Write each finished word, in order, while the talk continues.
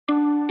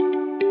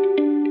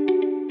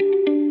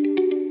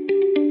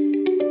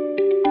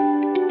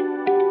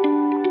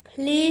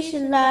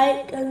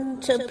like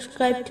and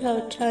subscribe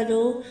to our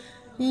channel.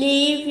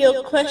 Leave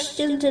your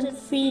questions and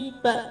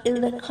feedback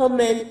in the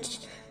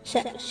comments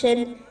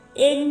section.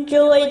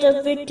 Enjoy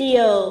the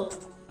video.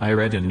 I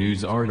read a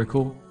news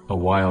article a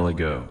while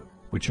ago,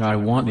 which I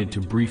wanted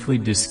to briefly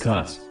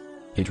discuss.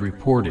 It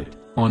reported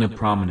on a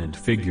prominent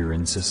figure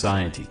in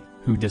society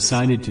who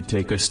decided to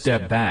take a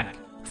step back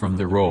from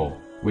the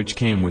role which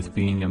came with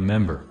being a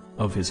member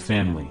of his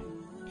family.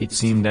 It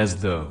seemed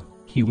as though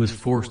he was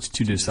forced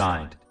to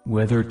decide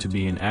whether to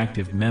be an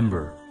active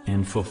member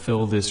and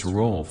fulfill this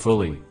role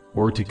fully,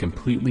 or to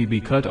completely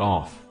be cut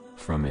off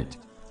from it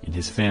and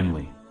his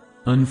family.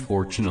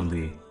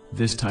 Unfortunately,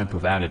 this type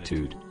of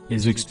attitude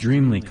is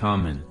extremely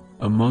common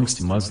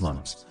amongst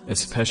Muslims,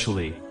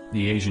 especially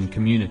the Asian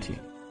community.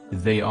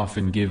 They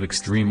often give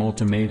extreme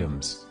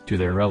ultimatums to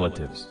their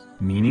relatives,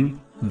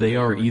 meaning they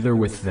are either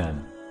with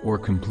them or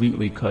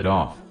completely cut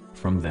off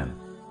from them.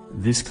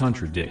 This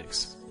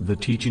contradicts the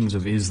teachings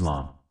of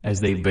Islam, as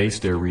they base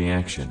their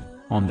reaction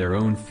on their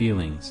own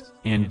feelings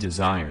and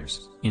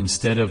desires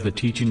instead of the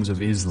teachings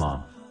of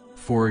Islam.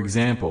 For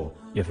example,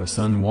 if a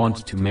son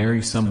wants to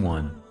marry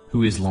someone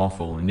who is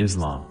lawful in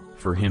Islam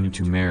for him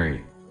to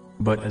marry,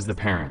 but as the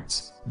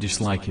parents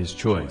dislike his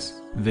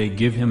choice, they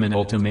give him an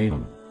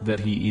ultimatum that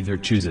he either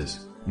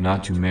chooses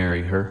not to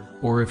marry her,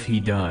 or if he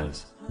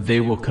does,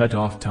 they will cut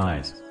off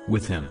ties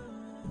with him.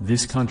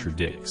 This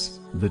contradicts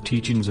the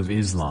teachings of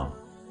Islam.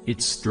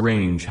 It's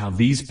strange how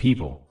these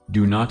people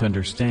do not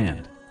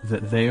understand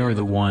that they are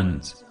the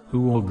ones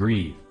who will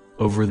grieve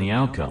over the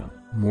outcome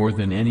more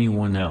than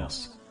anyone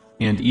else.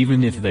 And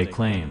even if they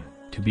claim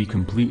to be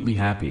completely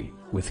happy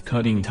with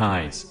cutting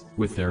ties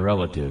with their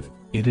relative,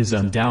 it is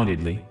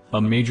undoubtedly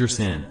a major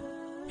sin.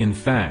 In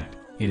fact,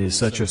 it is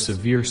such a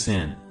severe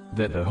sin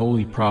that the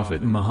Holy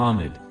Prophet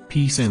Muhammad,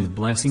 peace and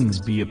blessings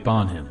be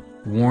upon him,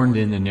 warned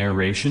in a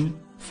narration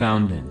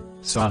found in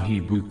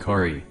Sahih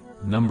Bukhari,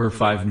 number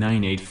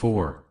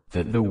 5984,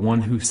 that the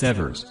one who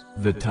severs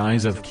the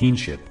ties of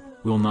kinship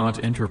will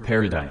not enter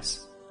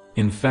paradise.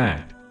 In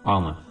fact,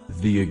 Allah,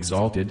 the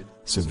Exalted,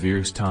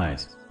 severes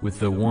ties with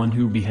the one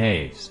who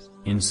behaves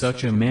in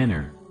such a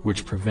manner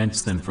which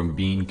prevents them from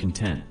being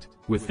content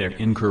with their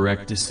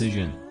incorrect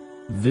decision.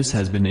 This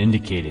has been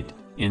indicated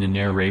in a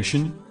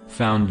narration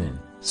found in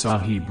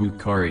Sahih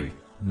Bukhari,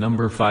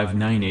 number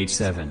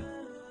 5987.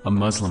 A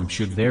Muslim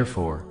should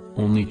therefore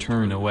only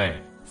turn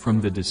away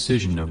from the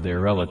decision of their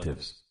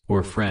relatives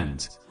or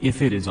friends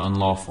if it is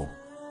unlawful.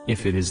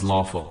 If it is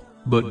lawful,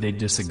 but they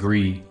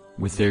disagree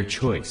with their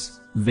choice,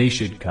 they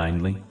should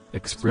kindly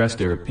express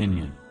their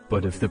opinion,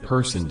 but if the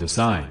person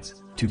decides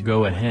to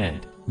go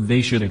ahead,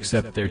 they should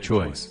accept their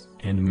choice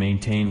and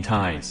maintain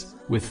ties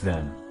with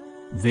them.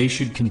 They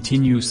should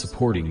continue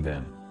supporting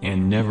them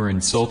and never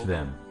insult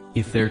them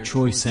if their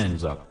choice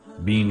ends up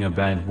being a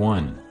bad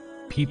one.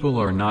 People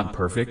are not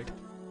perfect.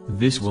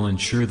 This will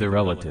ensure the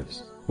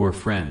relatives or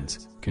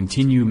friends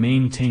continue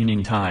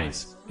maintaining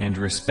ties and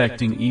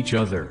respecting each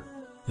other.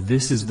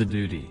 This is the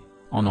duty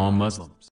on all Muslims.